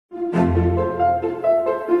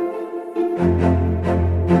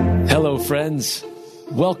friends.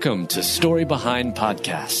 Welcome to Story Behind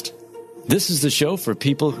Podcast. This is the show for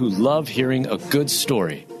people who love hearing a good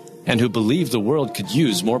story and who believe the world could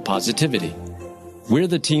use more positivity. We're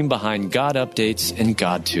the team behind God Updates and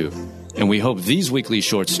God Too, and we hope these weekly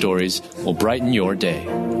short stories will brighten your day.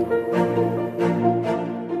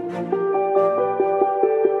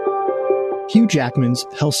 Hugh Jackman's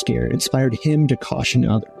health scare inspired him to caution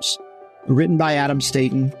others. Written by Adam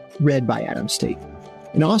Staten, read by Adam Staten.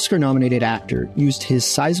 An Oscar-nominated actor used his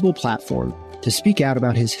sizable platform to speak out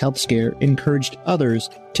about his health scare and encouraged others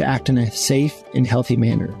to act in a safe and healthy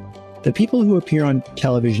manner. The people who appear on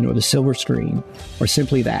television or the silver screen are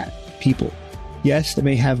simply that, people. Yes, they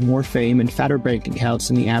may have more fame and fatter bank accounts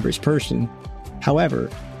than the average person. However,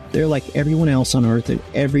 they're like everyone else on Earth in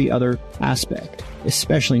every other aspect,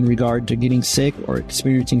 especially in regard to getting sick or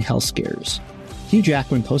experiencing health scares. Hugh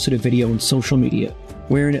Jackman posted a video on social media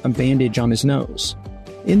wearing a bandage on his nose.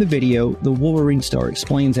 In the video, the Wolverine star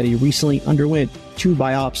explains that he recently underwent 2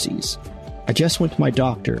 biopsies. I just went to my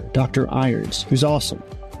doctor, Dr. Irons, who's awesome,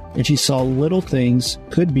 and she saw little things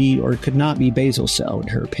could be or could not be basal cell in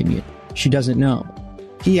her opinion. She doesn't know.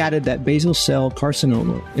 He added that basal cell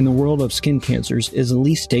carcinoma in the world of skin cancers is the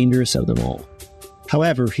least dangerous of them all.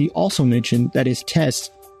 However, he also mentioned that his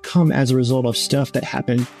tests come as a result of stuff that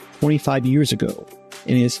happened 25 years ago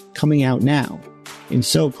and is coming out now, and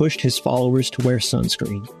so pushed his followers to wear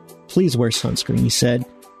sunscreen. Please wear sunscreen, he said.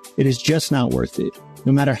 It is just not worth it.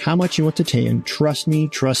 No matter how much you want to tan, trust me,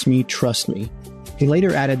 trust me, trust me. He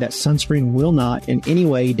later added that sunscreen will not in any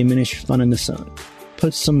way diminish fun in the sun.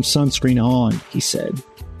 Put some sunscreen on, he said.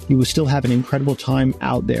 You will still have an incredible time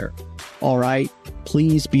out there. All right,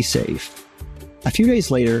 please be safe. A few days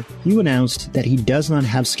later, Hugh announced that he does not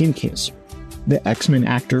have skin cancer. The X-Men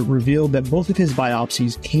actor revealed that both of his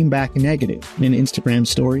biopsies came back negative in an Instagram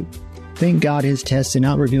story. Thank God his tests did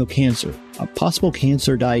not reveal cancer. A possible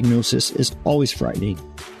cancer diagnosis is always frightening,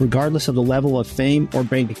 regardless of the level of fame or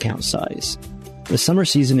bank account size. The summer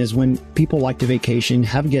season is when people like to vacation,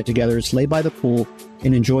 have get-togethers, lay by the pool,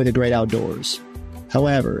 and enjoy the great outdoors.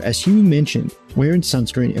 However, as Hugh mentioned, wearing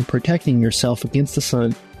sunscreen and protecting yourself against the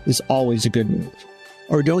sun is always a good move.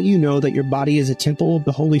 Or don't you know that your body is a temple of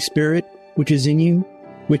the Holy Spirit, which is in you,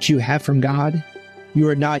 which you have from God? You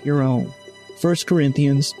are not your own. 1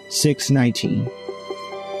 Corinthians 6:19.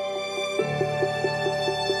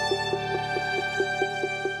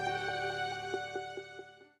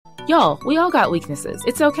 Y'all, we all got weaknesses.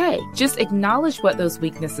 It's okay. Just acknowledge what those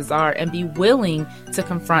weaknesses are and be willing to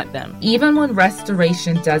confront them. Even when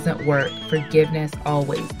restoration doesn't work, forgiveness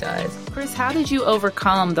always does. Chris, how did you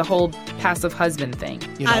overcome the whole passive husband thing?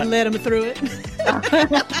 I led him through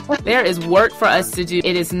it. There is work for us to do.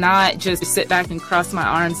 It is not just sit back and cross my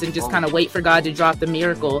arms and just kind of wait for God to drop the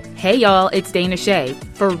miracle. Hey, y'all, it's Dana Shea.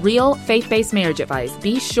 For real faith-based marriage advice,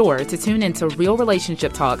 be sure to tune into Real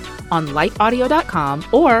Relationship Talk on lifeaudio.com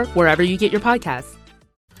or wherever you get your podcasts.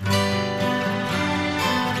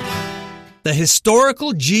 The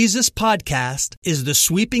Historical Jesus Podcast is the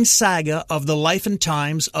sweeping saga of the life and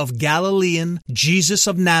times of Galilean Jesus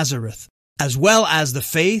of Nazareth, as well as the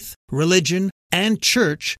faith, religion, and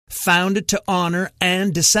church founded to honor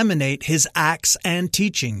and disseminate his acts and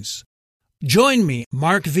teachings. Join me,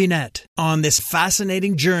 Mark Vinette, on this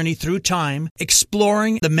fascinating journey through time,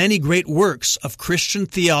 exploring the many great works of Christian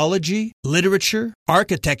theology, literature,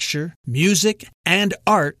 architecture, music, and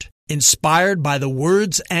art inspired by the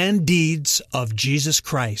words and deeds of Jesus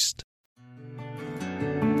Christ.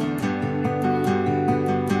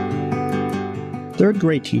 Third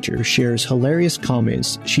grade teacher shares hilarious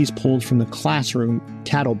comments she's pulled from the classroom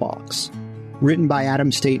Tattle box. Written by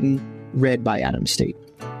Adam Staten, read by Adam Staten.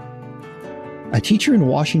 A teacher in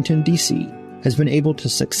Washington, D.C. has been able to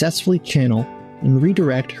successfully channel and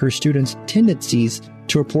redirect her students' tendencies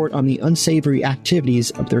to report on the unsavory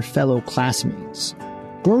activities of their fellow classmates.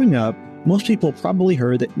 Growing up, most people probably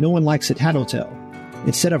heard that no one likes a tattletale.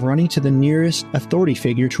 Instead of running to the nearest authority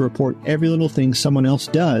figure to report every little thing someone else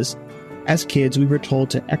does, as kids we were told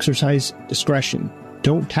to exercise discretion.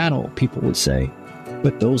 Don't tattle, people would say.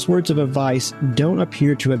 But those words of advice don't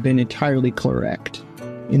appear to have been entirely correct.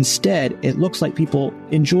 Instead, it looks like people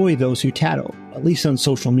enjoy those who tattle, at least on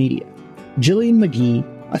social media. Jillian McGee,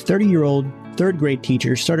 a 30-year-old third-grade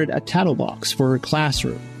teacher, started a tattle box for her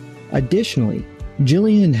classroom. Additionally,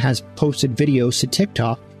 Jillian has posted videos to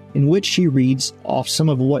TikTok in which she reads off some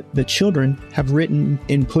of what the children have written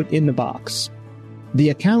and put in the box.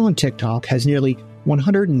 The account on TikTok has nearly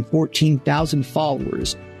 114,000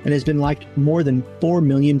 followers and has been liked more than 4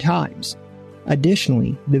 million times.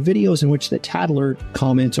 Additionally, the videos in which the tattler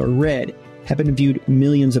comments are read have been viewed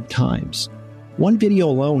millions of times. One video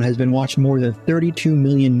alone has been watched more than 32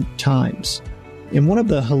 million times. In one of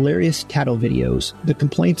the hilarious Tattle videos, the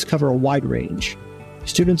complaints cover a wide range.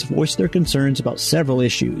 Students voiced their concerns about several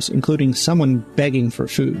issues, including someone begging for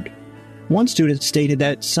food. One student stated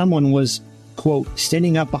that someone was, quote,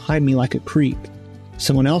 standing up behind me like a creep.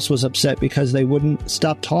 Someone else was upset because they wouldn't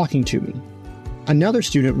stop talking to me. Another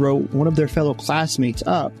student wrote one of their fellow classmates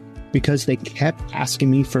up because they kept asking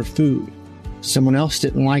me for food. Someone else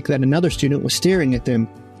didn't like that another student was staring at them,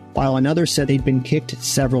 while another said they'd been kicked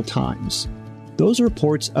several times. Those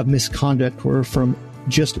reports of misconduct were from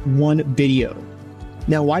just one video.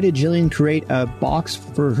 Now, why did Jillian create a box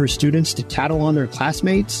for her students to tattle on their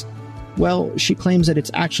classmates? Well, she claims that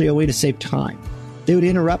it's actually a way to save time. They would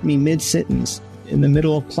interrupt me mid-sentence in the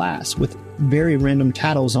middle of class with very random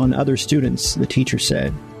tattles on other students, the teacher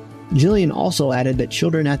said. Jillian also added that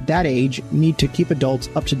children at that age need to keep adults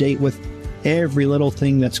up to date with every little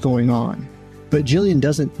thing that's going on. But Jillian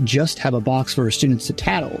doesn't just have a box for her students to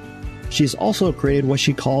tattle. She's also created what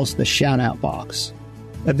she calls the shout-out box.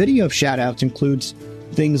 A video of shout-outs includes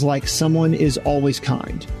things like someone is always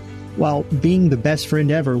kind, while being the best friend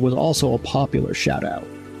ever was also a popular shout-out.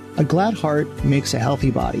 A glad heart makes a healthy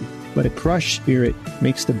body, but a crushed spirit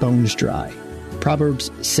makes the bones dry. Proverbs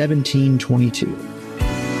 17:22.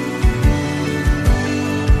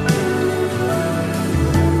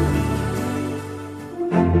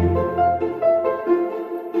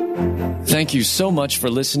 Thank you so much for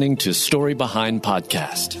listening to Story Behind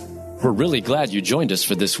Podcast. We're really glad you joined us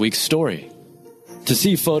for this week's story. To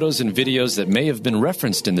see photos and videos that may have been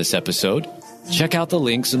referenced in this episode, check out the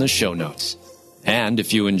links in the show notes. And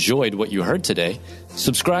if you enjoyed what you heard today,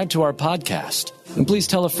 subscribe to our podcast, and please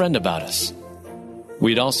tell a friend about us.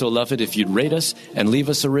 We'd also love it if you'd rate us and leave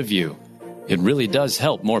us a review. It really does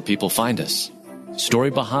help more people find us. Story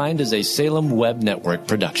Behind is a Salem Web Network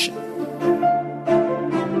production.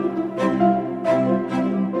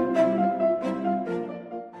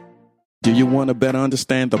 Do you want to better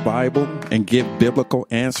understand the Bible and give biblical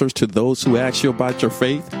answers to those who ask you about your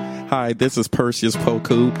faith? Hi, this is Perseus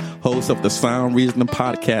Poku, host of the Sound Reasoning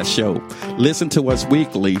Podcast Show. Listen to us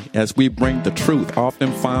weekly as we bring the truth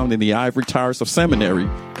often found in the ivory towers of seminary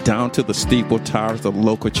down to the steeple towers of the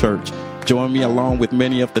local church. Join me along with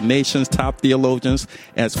many of the nation's top theologians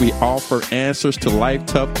as we offer answers to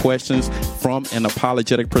life-tough questions from an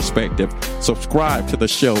apologetic perspective. Subscribe to the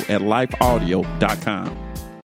show at lifeaudio.com.